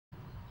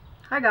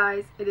Hi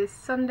guys, it is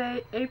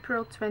Sunday,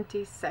 April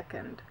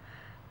 22nd.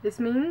 This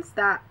means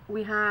that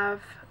we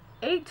have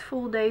 8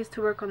 full days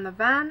to work on the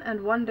van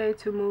and 1 day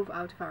to move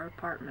out of our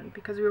apartment,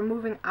 because we're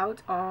moving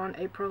out on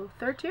April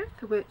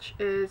 30th, which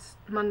is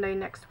Monday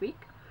next week.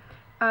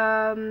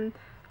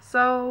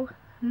 So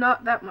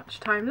not that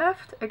much time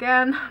left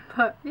again,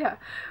 but yeah,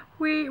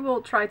 we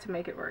will try to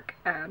make it work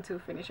and to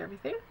finish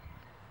everything.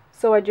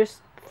 So I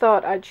just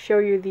thought I'd show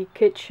you the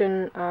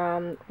kitchen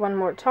one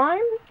more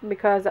time,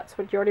 because that's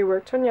what you already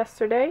worked on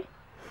yesterday.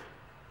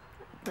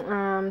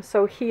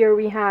 So here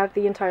we have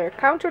the entire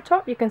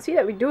countertop. You can see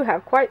that we do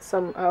have quite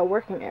some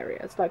working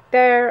areas, like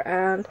there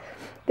and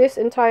this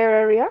entire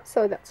area,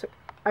 so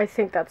I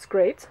think that's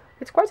great.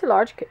 It's quite a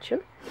large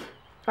kitchen.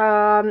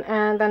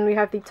 And then we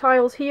have the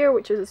tiles here,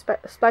 which is a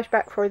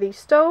splashback for the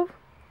stove,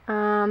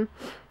 and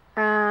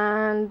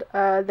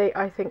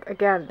I think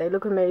again they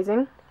look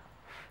amazing.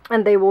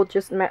 And they will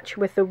just match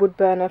with the wood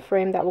burner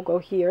frame that will go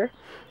here.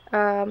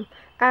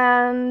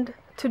 And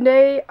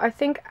today, I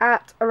think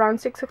at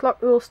around 6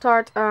 o'clock, we will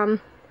start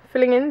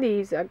filling in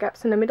these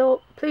gaps in the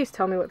middle. Please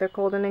tell me what they're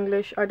called in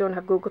English. I don't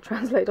have Google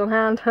Translate on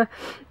hand.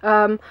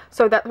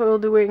 So that's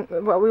what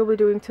we'll be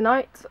doing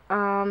tonight.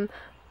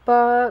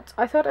 But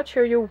I thought I'd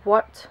show you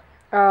what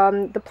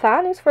the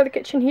plan is for the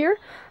kitchen here,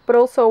 but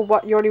also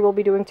what Jordi will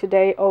be doing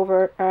today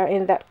over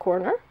in that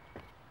corner.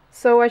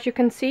 So as you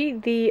can see,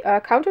 the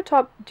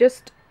countertop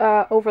just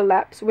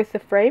overlaps with the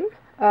frame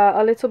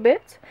a little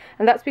bit,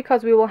 and that's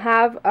because we will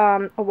have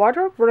a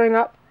wardrobe running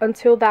up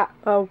until that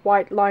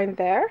white line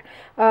there,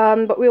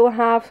 but we will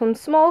have some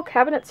small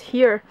cabinets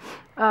here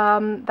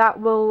that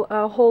will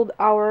hold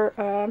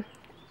our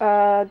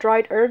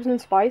dried herbs and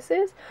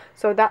spices,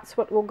 so that's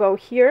what will go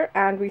here,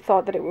 and we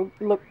thought that it would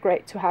look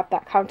great to have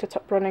that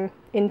countertop running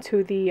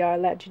into the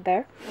ledge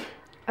there.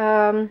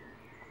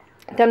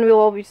 Then we'll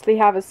obviously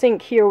have a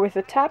sink here with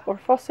a tap or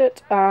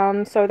faucet,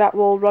 so that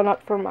will run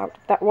up from out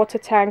that water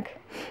tank,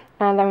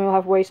 and then we'll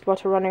have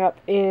wastewater running up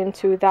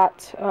into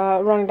that,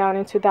 running down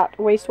into that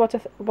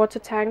water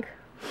tank.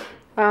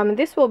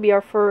 This will be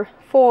our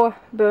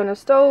 4-burner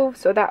stove,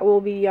 so that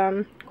will be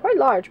quite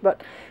large,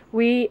 but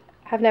we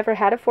have never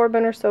had a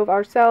 4-burner stove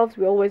ourselves.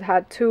 We always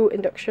had 2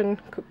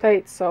 induction cook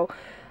plates, so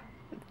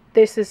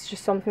this is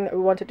just something that we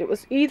wanted. It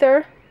was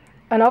either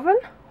an oven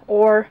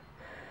or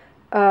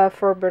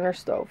for a burner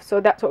stove, so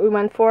that's what we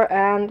went for.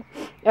 And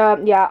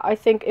yeah, I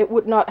think it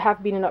would not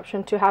have been an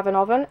option to have an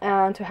oven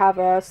and to have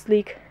a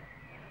sleek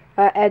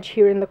edge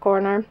here in the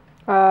corner,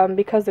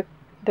 because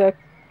the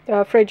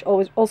fridge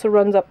also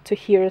runs up to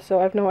here, so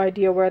I have no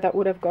idea where that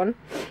would have gone.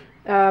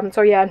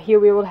 So yeah, and here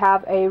we will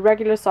have a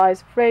regular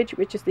size fridge,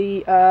 which is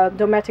the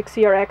Dometic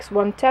CRX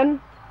 110,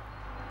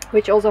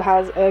 which also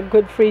has a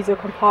good freezer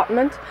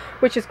compartment,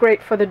 which is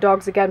great for the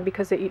dogs again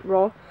because they eat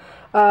raw.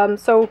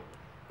 So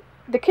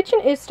the kitchen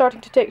is starting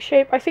to take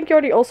shape. I think you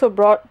already also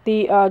brought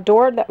the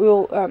door that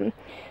we'll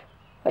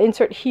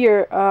insert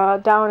here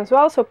down as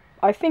well. So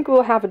I think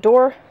we'll have a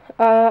door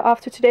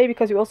after today,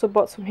 because we also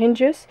bought some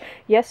hinges.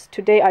 Yes,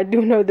 today I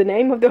do know the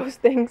name of those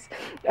things.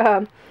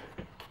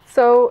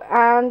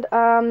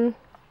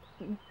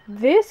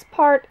 This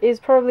part is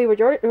probably what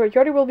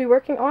Jordi will be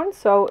working on.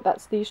 So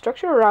that's the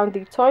structure around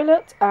the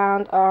toilet,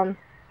 and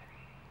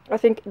I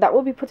think that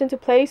will be put into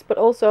place, but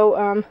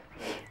also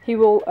he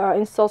will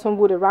install some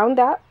wood around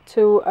that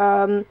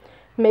to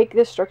make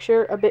this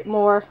structure a bit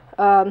more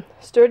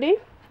sturdy,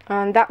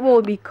 and that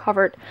will be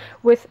covered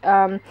with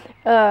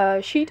a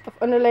sheet of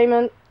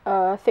underlayment,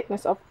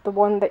 thickness of the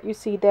one that you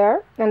see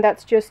there, and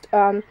that's just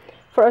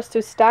for us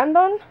to stand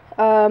on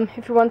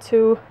if you want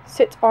to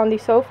sit on the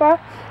sofa,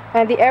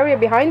 and the area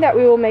behind that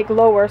we will make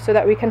lower so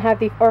that we can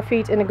have our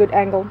feet in a good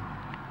angle.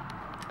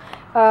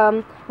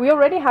 We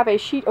already have a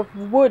sheet of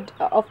wood,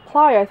 of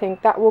ply I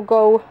think, that will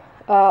go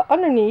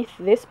underneath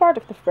this part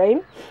of the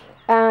frame,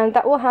 and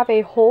that will have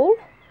a hole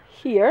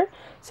here,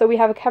 so we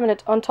have a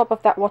cabinet on top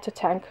of that water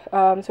tank,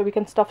 so we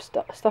can stuff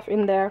stuff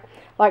in there,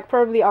 like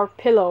probably our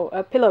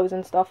pillows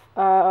and stuff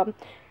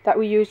that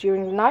we use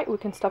during the night. We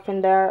can stuff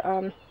in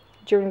there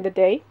during the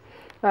day.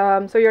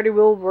 So Jordi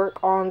will work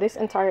on this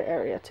entire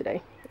area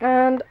today,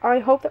 and I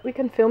hope that we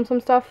can film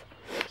some stuff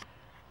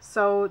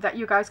so that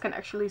you guys can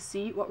actually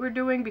see what we're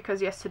doing,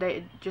 because yesterday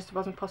it just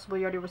wasn't possible.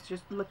 Jordi was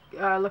just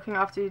looking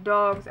after the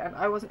dogs, and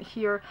I wasn't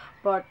here,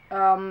 but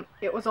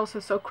it was also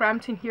so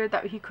cramped in here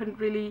that he couldn't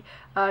really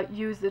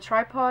use the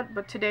tripod.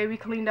 But today we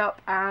cleaned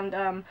up,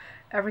 and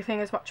everything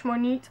is much more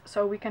neat,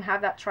 so we can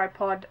have that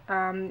tripod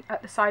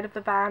at the side of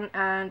the van,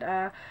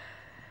 and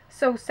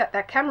so set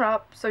that camera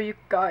up so you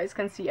guys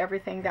can see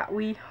everything that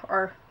we,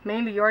 or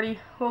mainly Jordi,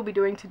 will be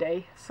doing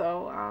today.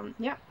 So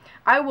yeah,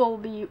 I will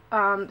be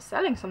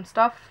selling some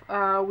stuff.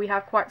 We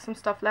have quite some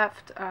stuff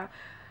left,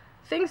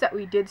 things that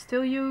we did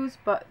still use,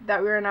 but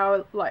that we're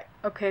now like,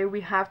 okay,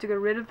 we have to get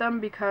rid of them,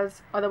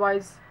 because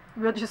otherwise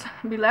we'll just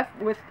be left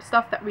with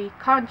stuff that we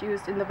can't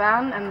use in the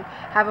van and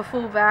have a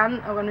full van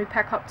when we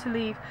pack up to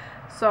leave.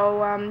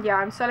 So yeah,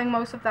 I'm selling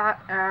most of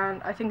that,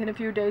 and I think in a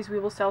few days we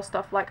will sell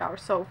stuff like our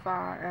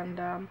sofa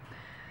and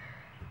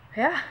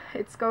yeah,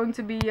 it's going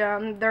to be,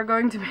 there are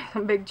going to be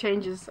some big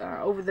changes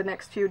over the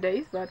next few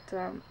days, but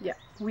yeah,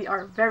 we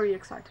are very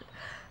excited.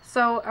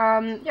 So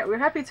yeah, we're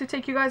happy to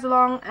take you guys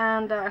along,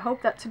 and I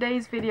hope that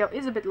today's video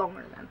is a bit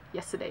longer than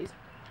yesterday's.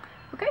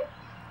 Okay,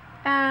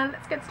 and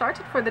let's get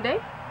started for the day.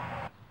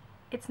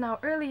 It's now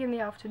early in the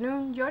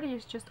afternoon. Jordi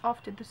is just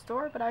off to the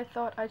store, but I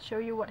thought I'd show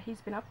you what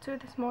he's been up to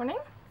this morning.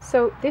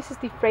 So this is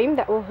the frame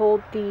that will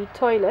hold the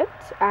toilet,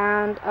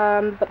 and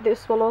but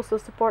this will also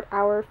support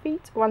our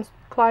feet once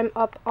we climb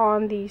up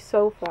on the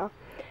sofa.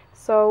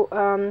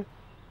 So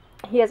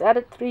he has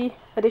added 3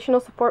 additional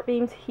support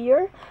beams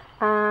here,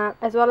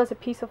 as well as a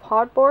piece of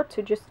hardboard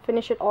to just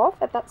finish it off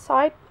at that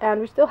side, and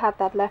we still had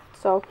that left,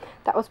 so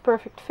that was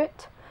perfect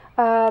fit.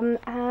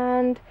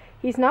 And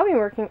he's now been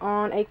working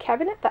on a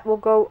cabinet that will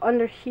go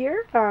under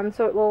here,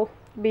 so it will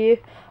be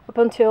up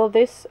until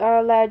this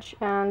ledge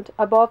and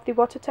above the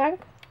water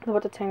tank. The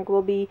water tank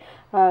will be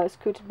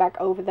scooted back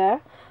over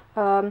there.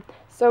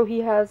 So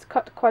he has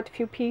cut quite a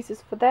few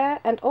pieces for there,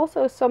 and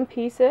also some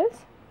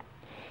pieces,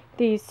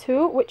 these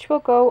 2, which will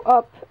go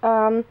up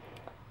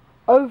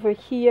over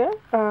here,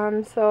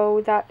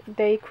 so that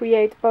they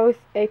create both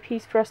a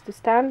piece for us to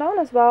stand on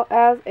as well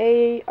as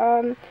a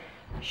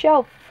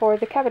shelf for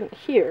the cabinet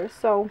here.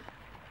 So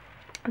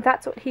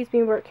that's what he's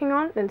been working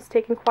on, and it's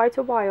taken quite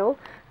a while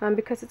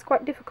because it's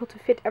quite difficult to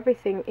fit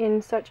everything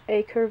in such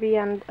a curvy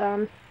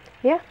and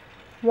yeah,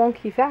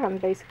 wonky van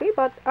basically,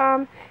 but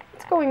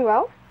it's going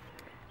well.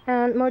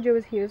 And Mojo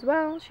is here as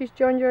well. She's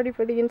joined Jordi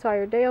for the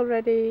entire day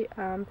already.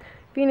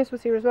 Venus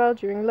was here as well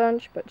during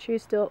lunch, but she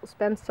still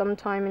spends some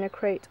time in a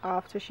crate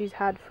after she's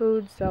had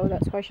food, so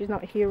that's why she's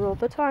not here all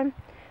the time.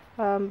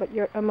 But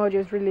Mojo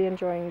is really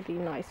enjoying the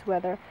nice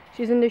weather.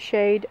 She's in the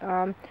shade,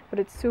 but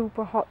it's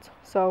super hot,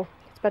 so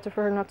it's better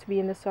for her not to be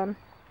in the sun.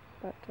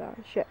 But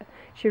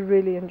she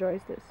really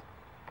enjoys this.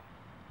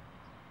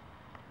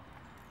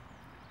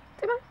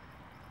 Come on.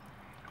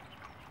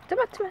 Come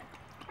on, come on.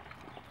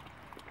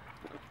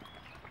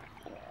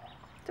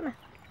 Come on.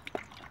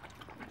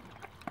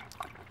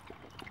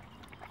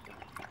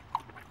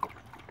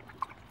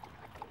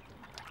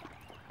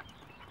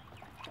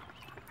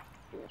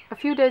 A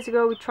few days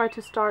ago we tried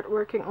to start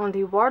working on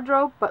the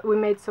wardrobe, but we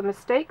made some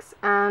mistakes,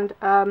 and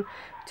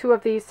 2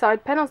 of these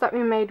side panels that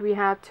we made we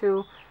had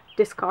to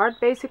discard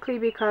basically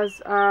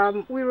because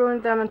we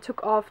ruined them and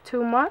took off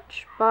too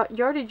much. But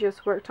Jordi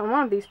just worked on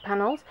one of these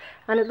panels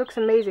and it looks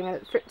amazing and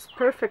it fits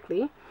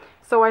perfectly,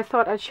 so I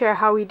thought I'd share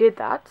how he did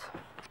that.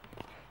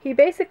 He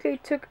basically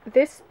took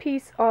this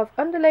piece of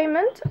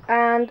underlayment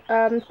and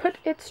put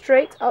it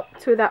straight up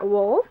to that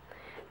wall,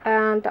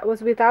 and that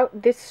was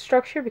without this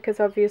structure because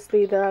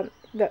obviously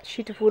that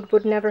sheet of wood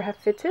would never have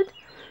fitted.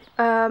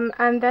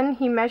 And then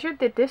he measured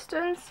the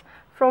distance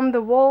from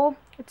the wall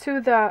to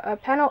the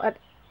panel at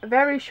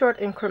very short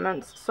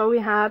increments. So we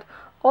had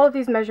all of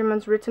these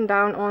measurements written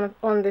down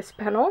on this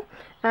panel,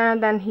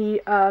 and then he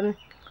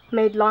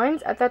made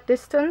lines at that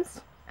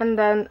distance and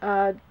then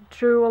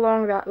drew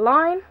along that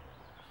line,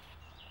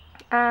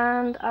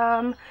 and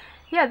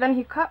yeah, then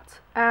he cut,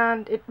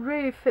 and it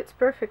really fits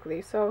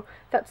perfectly. So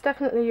that's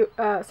definitely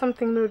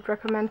something we would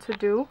recommend to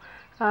do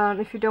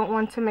if you don't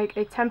want to make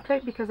a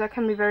template, because that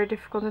can be very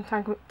difficult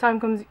and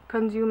time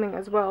consuming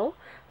as well.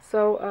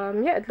 So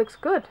yeah, it looks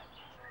good.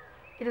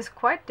 It is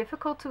quite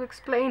difficult to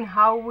explain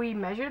how we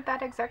measured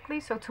that exactly,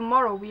 so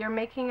tomorrow we are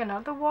making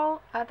another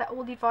wall that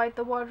will divide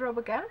the wardrobe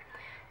again.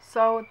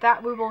 So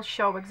that we will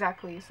show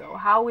exactly, so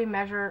how we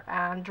measure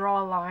and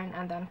draw a line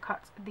and then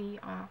cut the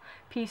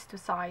piece to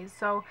size.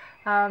 So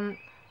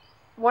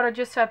what I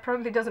just said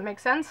probably doesn't make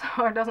sense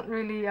or doesn't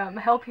really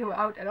help you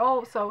out at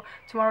all, so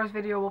tomorrow's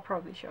video will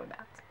probably show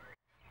that.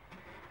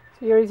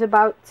 So here is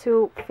about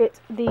to fit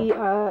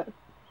the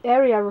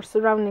area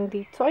surrounding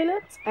the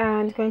toilet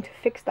and going to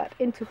fix that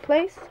into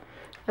place,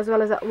 as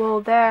well as that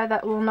wall there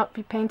that will not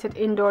be painted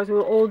indoors. We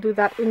will all do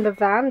that in the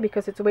van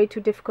because it's way too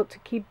difficult to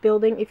keep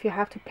building if you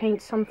have to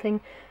paint something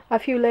a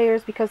few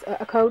layers because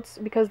coats,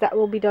 because that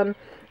will be done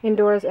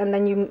indoors and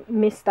then you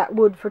miss that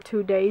wood for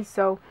 2 days.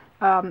 So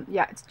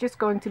yeah, it's just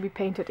going to be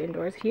painted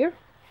indoors here.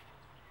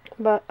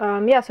 But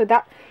yeah, so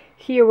that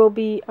here will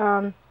be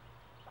in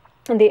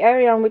the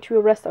area on which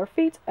we'll rest our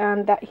feet,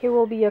 and that here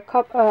will be a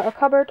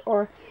cupboard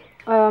or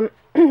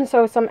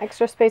so some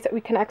extra space that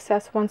we can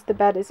access once the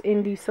bed is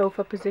in the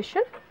sofa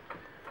position.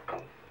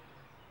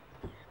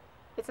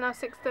 It's now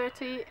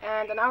 6:30,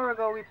 and an hour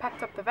ago we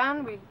packed up the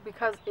van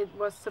because it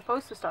was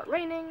supposed to start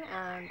raining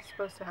and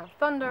supposed to have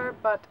thunder,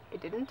 but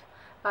it didn't.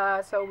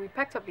 So we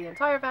packed up the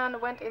entire van,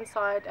 went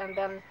inside, and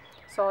then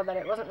saw that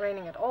it wasn't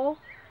raining at all.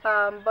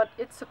 But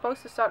it's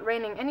supposed to start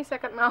raining any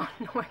second now.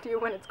 No idea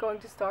when it's going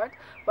to start,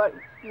 but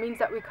it means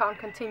that we can't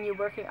continue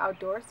working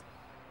outdoors.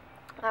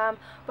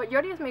 But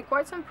Jordi has made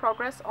quite some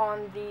progress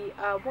on the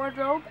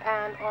wardrobe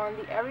and on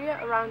the area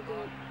around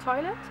the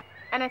toilet,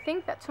 and I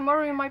think that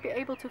tomorrow we might be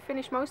able to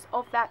finish most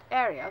of that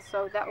area.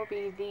 So that will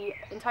be the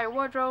entire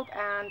wardrobe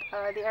and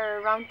the area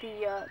around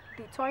the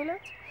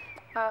toilet.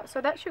 So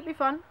that should be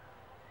fun.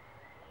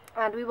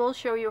 And we will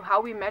show you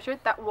how we measured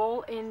that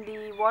wall in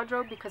the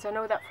wardrobe, because I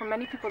know that for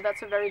many people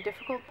that's a very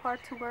difficult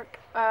part to work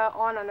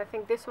on, and I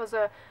think this was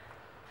a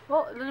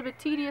little bit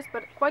tedious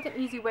but quite an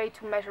easy way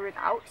to measure it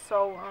out.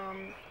 So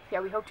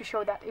yeah, we hope to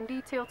show that in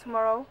detail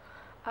tomorrow.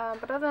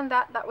 But other than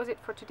that, that was it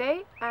for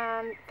today,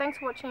 and thanks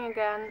for watching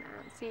again,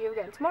 and see you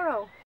again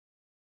tomorrow.